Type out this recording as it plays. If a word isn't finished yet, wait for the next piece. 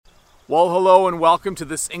Well, hello and welcome to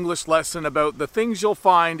this English lesson about the things you'll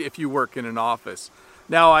find if you work in an office.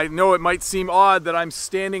 Now, I know it might seem odd that I'm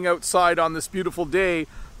standing outside on this beautiful day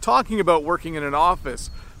talking about working in an office,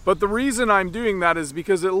 but the reason I'm doing that is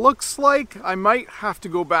because it looks like I might have to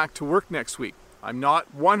go back to work next week. I'm not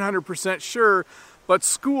 100% sure, but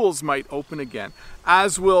schools might open again,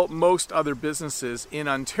 as will most other businesses in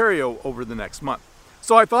Ontario over the next month.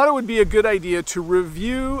 So I thought it would be a good idea to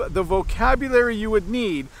review the vocabulary you would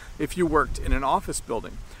need if you worked in an office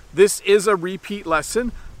building. This is a repeat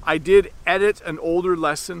lesson. I did edit an older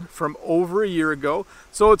lesson from over a year ago,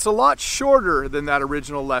 so it's a lot shorter than that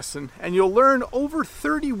original lesson, and you'll learn over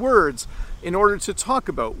 30 words in order to talk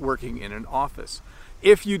about working in an office.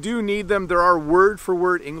 If you do need them, there are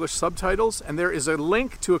word-for-word English subtitles, and there is a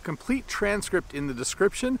link to a complete transcript in the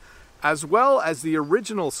description, as well as the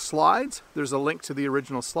original slides. There's a link to the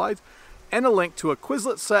original slides and a link to a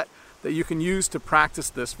Quizlet set that you can use to practice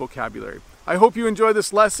this vocabulary. I hope you enjoy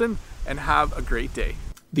this lesson and have a great day.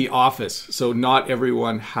 The office. So not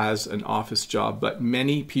everyone has an office job, but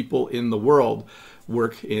many people in the world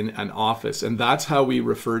work in an office, and that's how we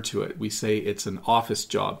refer to it. We say it's an office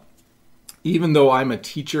job. Even though I'm a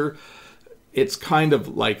teacher, it's kind of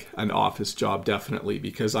like an office job, definitely,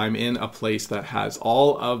 because I'm in a place that has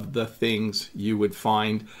all of the things you would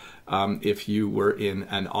find if you were in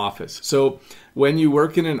an office. So when you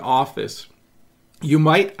work in an office, you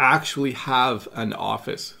might actually have an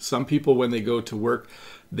office. Some people, when they go to work,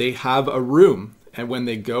 they have a room. And when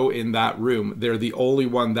they go in that room, they're the only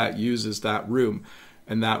one that uses that room.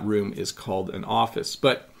 And that room is called an office.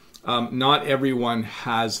 But not everyone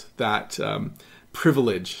has that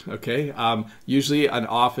privilege, okay? Usually an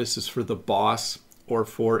office is for the boss or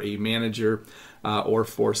for a manager or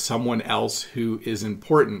for someone else who is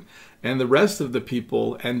important. And the rest of the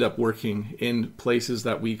people end up working in places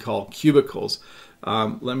that we call cubicles.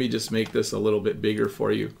 Let me just make this a little bit bigger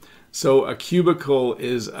for you. So a cubicle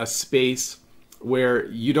is a space where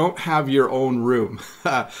you don't have your own room.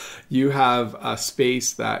 You have a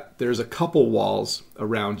space that there's a couple walls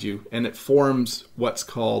around you, and it forms what's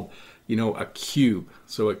called a cube.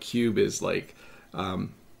 So a cube is like,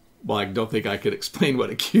 I don't think I could explain what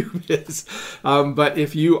a cube is. But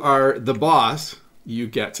if you are the boss, you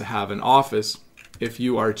get to have an office. If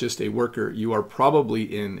you are just a worker, you are probably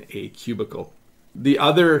in a cubicle. The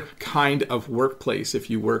other kind of workplace, if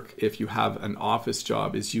you have an office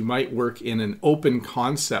job, is you might work in an open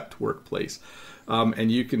concept workplace.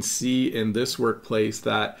 And you can see in this workplace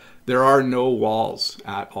that there are no walls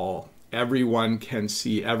at all. Everyone can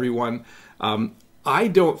see everyone. I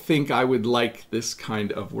don't think I would like this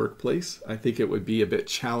kind of workplace. I think it would be a bit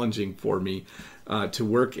challenging for me to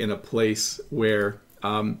work in a place where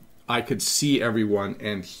I could see everyone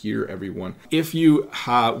and hear everyone. If you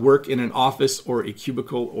work in an office or a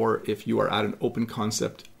cubicle, or if you are at an open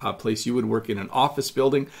concept place, you would work in an office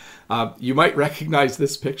building. You might recognize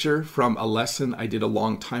this picture from a lesson I did a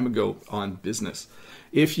long time ago on business.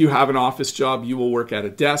 If you have an office job, you will work at a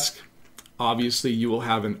desk. Obviously, you will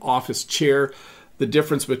have an office chair. The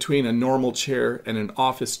difference between a normal chair and an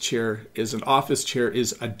office chair is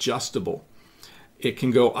adjustable. It can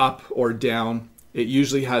go up or down. It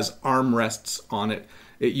usually has armrests on it.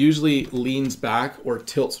 It usually leans back or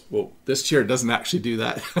tilts. Well, this chair doesn't actually do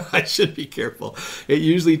that. I should be careful. It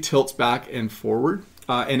usually tilts back and forward,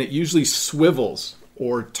 and it usually swivels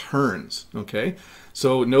or turns, okay?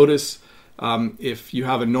 So notice if you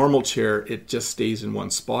have a normal chair, it just stays in one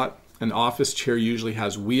spot. An office chair usually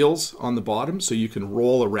has wheels on the bottom, so you can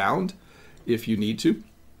roll around if you need to.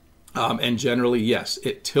 And generally, yes,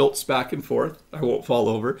 it tilts back and forth. I won't fall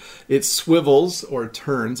over. It swivels or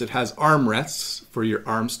turns. It has armrests for your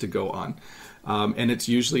arms to go on. And it's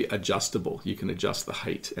usually adjustable. You can adjust the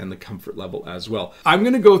height and the comfort level as well. I'm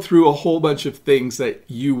going to go through a whole bunch of things that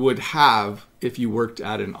you would have if you worked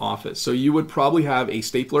at an office. So you would probably have a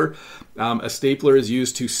stapler. A stapler is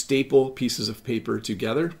used to staple pieces of paper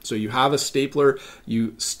together. So you have a stapler,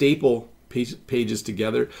 you staple pages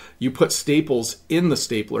together. You put staples in the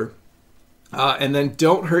stapler. And then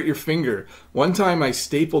don't hurt your finger. One time I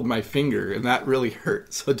stapled my finger and that really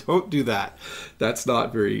hurt. So don't do that. That's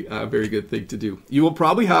not very good thing to do. You will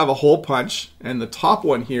probably have a hole punch, and the top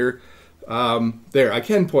one here, there, I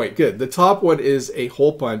can point. Good. The top one is a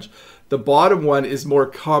hole punch. The bottom one is more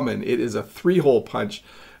common. It is a 3-hole punch,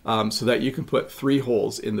 so that you can put 3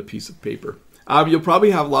 holes in the piece of paper. You'll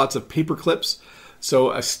probably have lots of paper clips.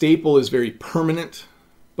 So a staple is very permanent,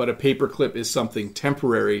 but a paper clip is something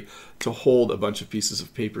temporary to hold a bunch of pieces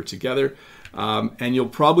of paper together. And you'll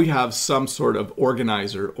probably have some sort of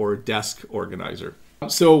organizer or desk organizer.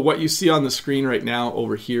 So what you see on the screen right now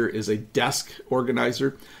over here is a desk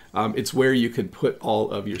organizer. It's where you can put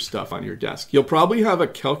all of your stuff on your desk. You'll probably have a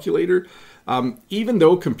calculator. Even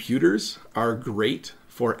though computers are great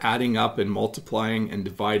for adding up and multiplying and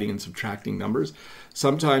dividing and subtracting numbers,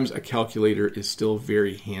 sometimes a calculator is still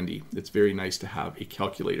very handy. It's very nice to have a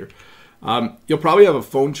calculator. You'll probably have a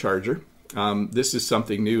phone charger. This is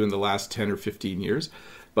something new in the last 10 or 15 years,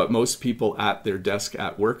 but most people at their desk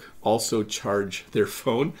at work also charge their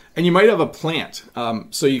phone. And you might have a plant.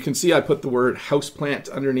 So you can see I put the word house plant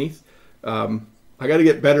underneath. I got to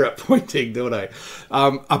get better at pointing, don't I?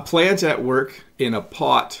 A plant at work in a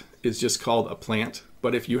pot is just called a plant.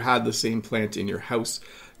 But if you had the same plant in your house,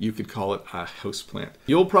 you could call it a house plant.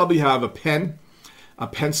 You'll probably have a pen, a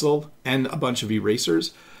pencil, and a bunch of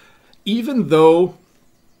erasers. Even though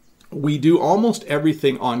we do almost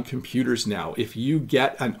everything on computers now, if you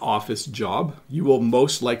get an office job, you will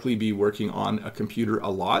most likely be working on a computer a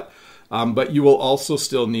lot. But you will also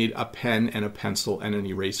still need a pen and a pencil and an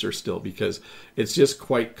eraser still, because it's just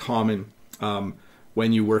quite common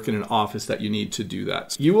when you work in an office that you need to do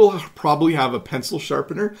that. You will probably have a pencil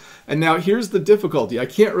sharpener. And now here's the difficulty. I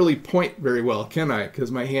can't really point very well, can I? Because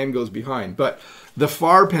my hand goes behind. But the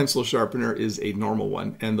far pencil sharpener is a normal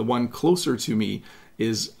one. And the one closer to me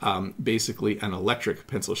is basically an electric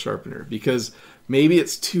pencil sharpener, because maybe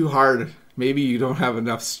it's too hard. Maybe you don't have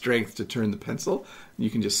enough strength to turn the pencil. You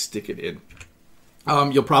can just stick it in.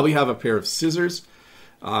 You'll probably have a pair of scissors.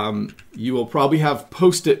 You will probably have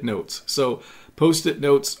Post-it notes. So Post-it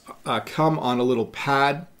notes come on a little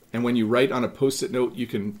pad, and when you write on a Post-it note, you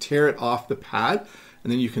can tear it off the pad,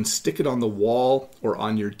 and then you can stick it on the wall or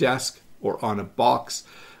on your desk or on a box.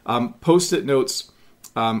 Post-it notes,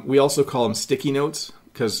 we also call them sticky notes,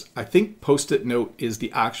 because I think Post-it note is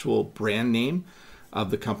the actual brand name of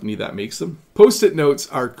the company that makes them. Post-it notes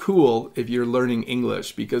are cool if you're learning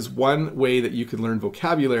English, because one way that you can learn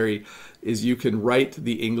vocabulary is you can write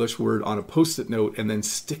the English word on a Post-it note and then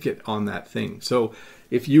stick it on that thing. So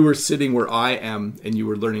if you were sitting where I am and you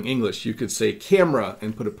were learning English, you could say camera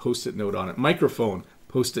and put a Post-it note on it. Microphone,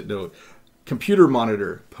 Post-it note. Computer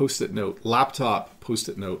monitor, Post-it note. Laptop,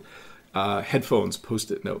 Post-it note. Headphones,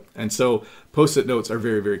 Post-it note. And so Post-it notes are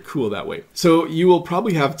very, very cool that way. So you will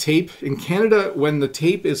probably have tape. In Canada, when the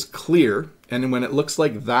tape is clear and when it looks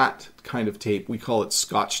like that kind of tape, we call it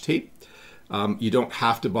Scotch tape. You don't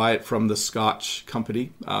have to buy it from the Scotch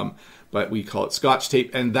company, but we call it Scotch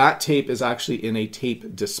tape. And that tape is actually in a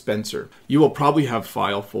tape dispenser. You will probably have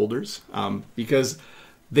file folders because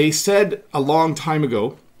they said a long time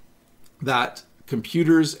ago that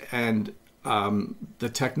computers and the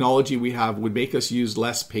technology we have would make us use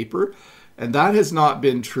less paper. And that has not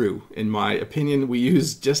been true. In my opinion, we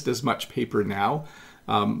use just as much paper now.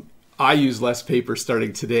 I use less paper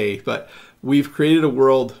starting today, but we've created a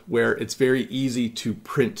world where it's very easy to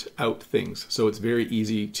print out things. So it's very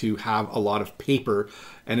easy to have a lot of paper.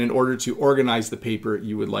 And in order to organize the paper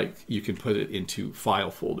you can put it into file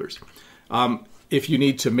folders. If you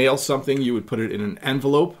need to mail something, you would put it in an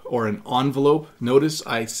envelope or an envelope. Notice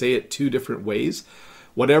I say it two different ways.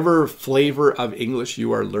 Whatever flavor of English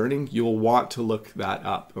you are learning, you will want to look that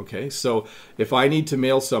up, okay? So if I need to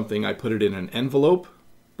mail something, I put it in an envelope,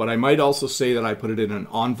 but I might also say that I put it in an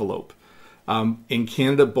envelope. In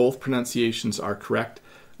Canada, both pronunciations are correct,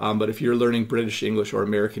 but if you're learning British English or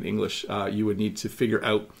American English, you would need to figure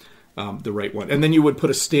out the right one. And then you would put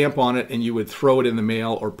a stamp on it and you would throw it in the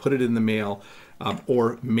mail or put it in the mail.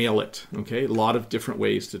 Or mail it, okay? A lot of different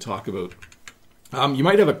ways to talk about. You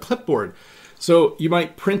might have a clipboard. So you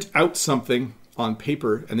might print out something on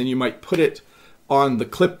paper and then you might put it on the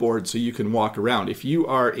clipboard so you can walk around. If you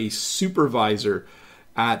are a supervisor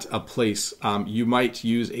at a place, you might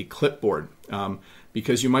use a clipboard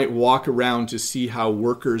because you might walk around to see how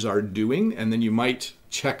workers are doing, and then you might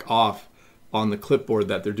check off on the clipboard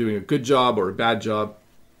that they're doing a good job or a bad job.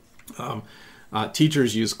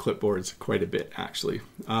 Teachers use clipboards quite a bit, actually.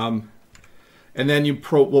 And then you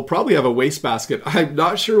will probably have a wastebasket. I'm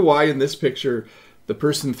not sure why in this picture the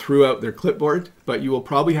person threw out their clipboard, but you will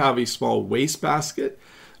probably have a small wastebasket.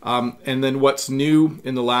 And then what's new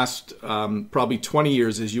in the last probably 20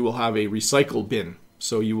 years is you will have a recycle bin.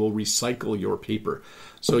 So you will recycle your paper.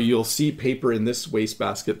 So you'll see paper in this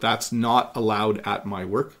wastebasket. That's not allowed at my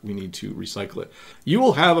work. We need to recycle it. You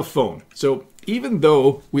will have a phone. So even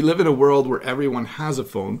though we live in a world where everyone has a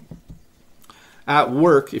phone, at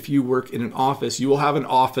work, if you work in an office, you will have an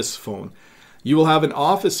office phone. You will have an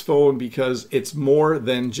office phone because it's more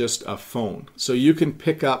than just a phone. So you can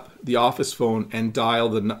pick up the office phone and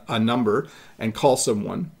dial a number and call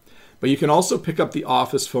someone. But you can also pick up the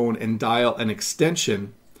office phone and dial an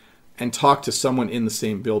extension and talk to someone in the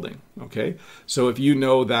same building. Okay, so if you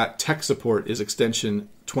know that tech support is extension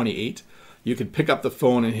 28, you could pick up the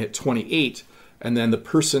phone and hit 28, and then the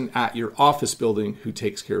person at your office building who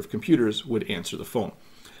takes care of computers would answer the phone.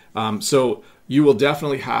 So you will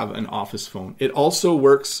definitely have an office phone. It also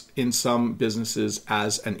works in some businesses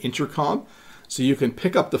as an intercom. So you can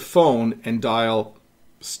pick up the phone and dial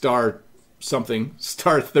star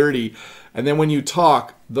 30. And then when you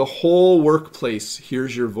talk, the whole workplace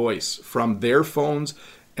hears your voice from their phones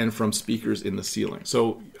and from speakers in the ceiling.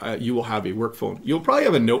 So you will have a work phone. You'll probably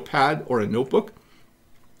have a notepad or a notebook,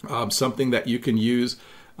 something that you can use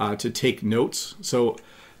to take notes. So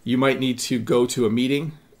you might need to go to a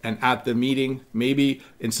meeting, and at the meeting, maybe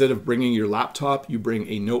instead of bringing your laptop, you bring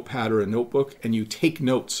a notepad or a notebook and you take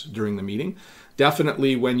notes during the meeting.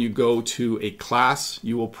 Definitely when you go to a class,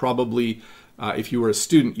 you will probably, if you were a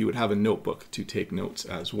student, you would have a notebook to take notes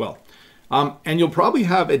as well. And you'll probably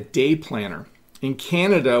have a day planner. In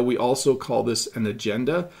Canada, we also call this an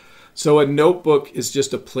agenda. So a notebook is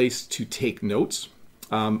just a place to take notes,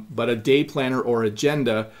 but a day planner or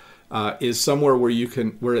agenda is somewhere where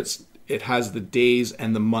it has the days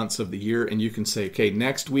and the months of the year, and you can say, okay,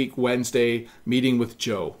 next week, Wednesday, meeting with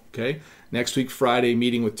Joe, okay? Next week, Friday,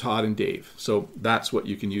 meeting with Todd and Dave. So that's what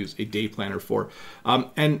you can use a day planner for.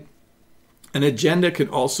 And an agenda can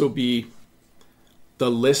also be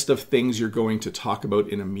the list of things you're going to talk about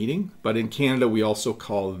in a meeting, but in Canada, we also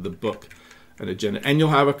call the book an agenda. And you'll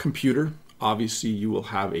have a computer. Obviously, you will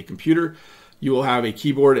have a computer. You will have a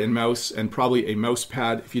keyboard and mouse and probably a mouse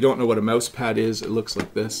pad. If you don't know what a mouse pad is, it looks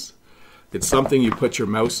like this. It's something you put your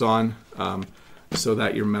mouse on so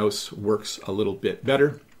that your mouse works a little bit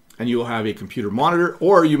better. And you will have a computer monitor,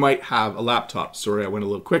 or you might have a laptop. Sorry, I went a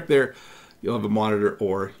little quick there. You'll have a monitor,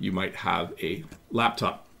 or you might have a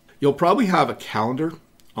laptop. You'll probably have a calendar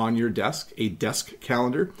on your desk, a desk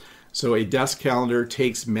calendar. So a desk calendar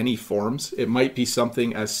takes many forms. It might be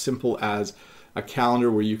something as simple as a calendar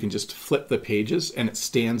where you can just flip the pages and it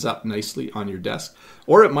stands up nicely on your desk.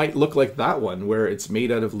 Or it might look like that one where it's made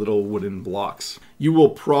out of little wooden blocks. You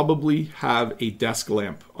will probably have a desk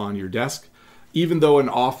lamp on your desk. Even though an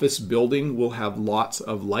office building will have lots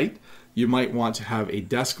of light, you might want to have a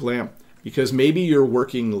desk lamp because maybe you're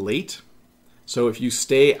working late. So if you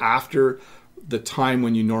stay after the time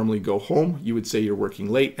when you normally go home, you would say you're working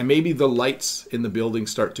late, and maybe the lights in the building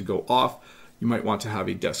start to go off. You might want to have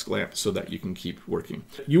a desk lamp so that you can keep working.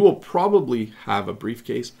 You will probably have a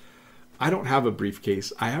briefcase. I don't have a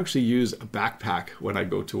briefcase. I actually use a backpack when I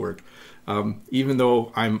go to work. Even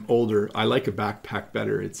though I'm older, I like a backpack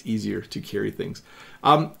better. It's easier to carry things.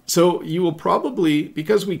 So you will probably,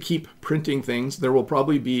 because we keep printing things, there will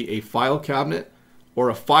probably be a file cabinet or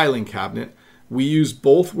a filing cabinet. We use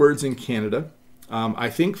both words in Canada.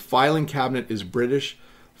 I think filing cabinet is British.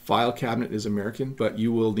 File cabinet is American, but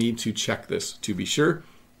you will need to check this to be sure.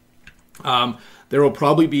 There will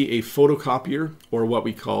probably be a photocopier or what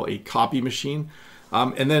we call a copy machine.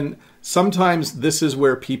 And then sometimes this is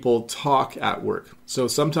where people talk at work. So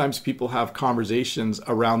sometimes people have conversations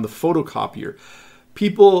around the photocopier.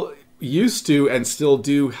 People used to and still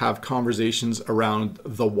do have conversations around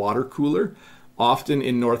the water cooler. Often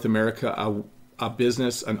in North America, a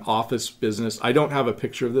business, an office business, I don't have a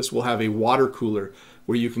picture of this, will have a water cooler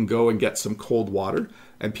where you can go and get some cold water.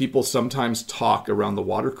 And people sometimes talk around the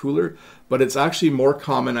water cooler, but it's actually more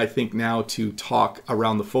common, I think, now to talk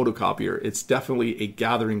around the photocopier. It's definitely a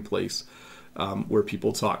gathering place where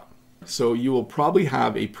people talk. So you will probably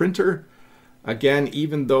have a printer. Again,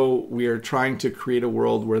 even though we are trying to create a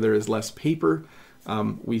world where there is less paper,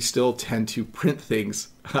 we still tend to print things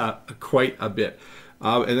quite a bit.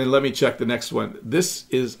 And then let me check the next one. This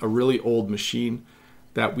is a really old machine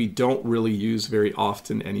that we don't really use very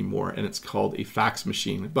often anymore, and it's called a fax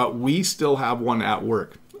machine. But we still have one at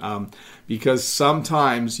work because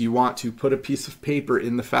sometimes you want to put a piece of paper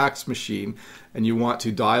in the fax machine and you want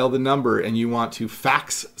to dial the number and you want to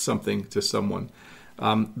fax something to someone.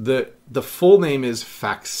 The full name is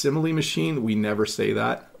facsimile machine. We never say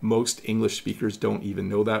that. Most English speakers don't even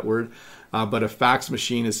know that word. But a fax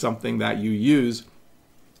machine is something that you use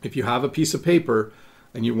if you have a piece of paper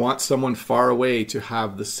and you want someone far away to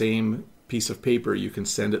have the same piece of paper. You can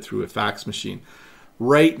send it through a fax machine.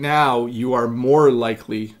 Right now, you are more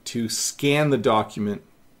likely to scan the document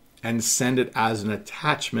and send it as an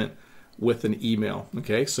attachment with an email.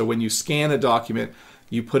 Okay, so when you scan a document,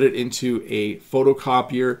 you put it into a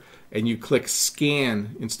photocopier and you click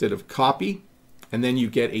scan instead of copy, and then you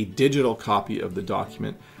get a digital copy of the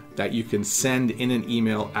document that you can send in an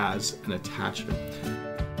email as an attachment.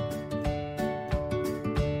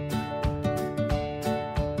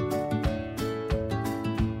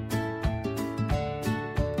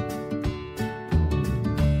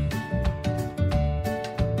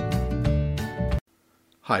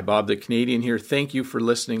 Hi, Bob the Canadian here. Thank you for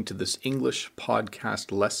listening to this English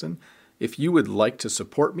podcast lesson. If you would like to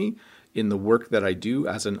support me in the work that I do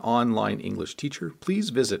as an online English teacher, please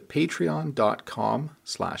visit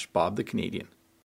patreon.com/Bob the Canadian.